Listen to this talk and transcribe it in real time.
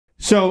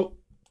So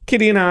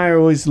Kitty and I are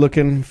always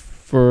looking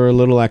for a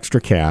little extra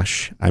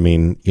cash. I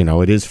mean,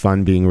 it is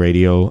fun being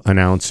radio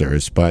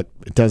announcers, but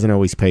it doesn't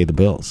always pay the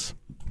bills.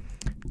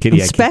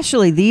 Kitty,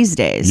 especially these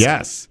days.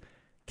 Yes.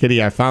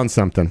 Kitty, I found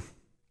something.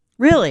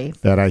 Really?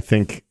 That I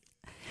think...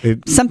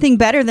 Something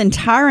better than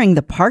tarring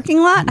the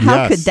parking lot?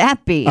 How could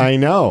that be? I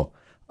know.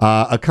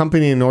 A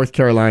company in North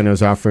Carolina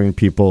is offering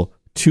people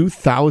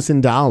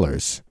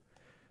 $2,000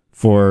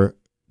 for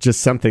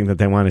just something that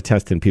they want to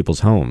test in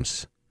people's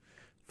homes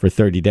for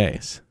 30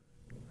 days.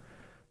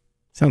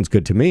 Sounds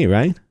good to me,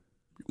 right?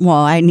 Well,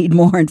 I need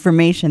more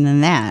information than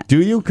that.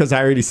 Do you? Because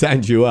I already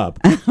signed you up.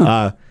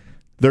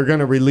 They're going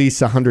to release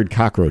 100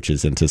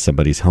 cockroaches into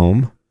somebody's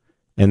home,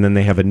 and then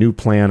they have a new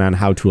plan on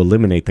how to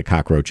eliminate the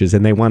cockroaches,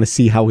 and they want to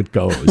see how it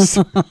goes.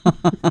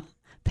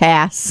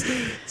 Pass.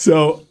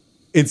 So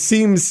it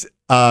seems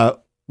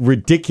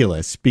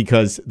ridiculous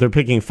because they're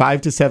picking 5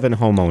 to 7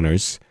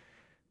 homeowners.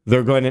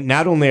 They're going to,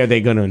 not only are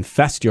they going to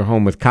infest your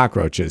home with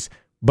cockroaches,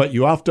 but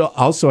you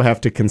also have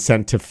to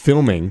consent to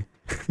filming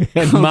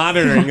and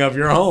monitoring of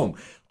your home.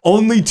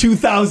 Only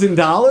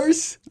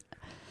 $2,000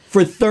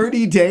 for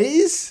 30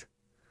 days?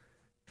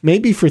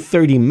 Maybe for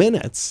 30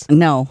 minutes.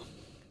 No.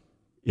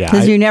 Yeah.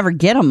 Because you never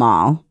get them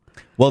all.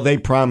 Well, they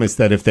promise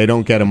that if they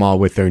don't get them all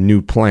with their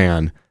new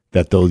plan,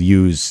 that they'll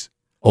use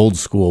old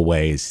school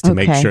ways to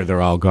make sure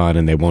they're all gone,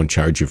 and they won't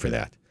charge you for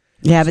that.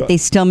 Yeah, but they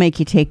still make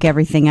you take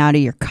everything out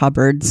of your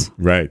cupboards.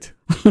 Right.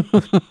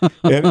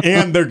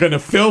 and they're going to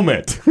film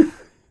it.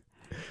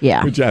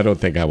 Yeah. Which I don't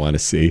think I want to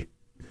see.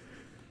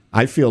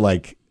 I feel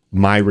like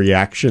my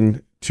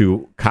reaction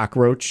to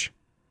cockroach,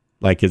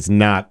 is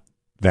not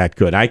that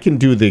good. I can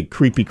do the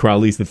creepy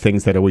crawlies, the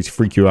things that always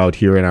freak you out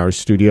here in our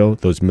studio,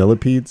 those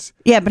millipedes.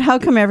 Yeah, but how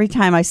come every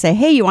time I say,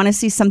 hey, you want to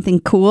see something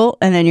cool?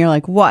 And then you're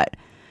like, what?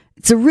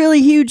 It's a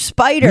really huge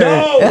spider.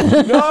 No.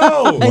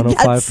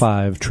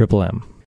 105.5 Triple M.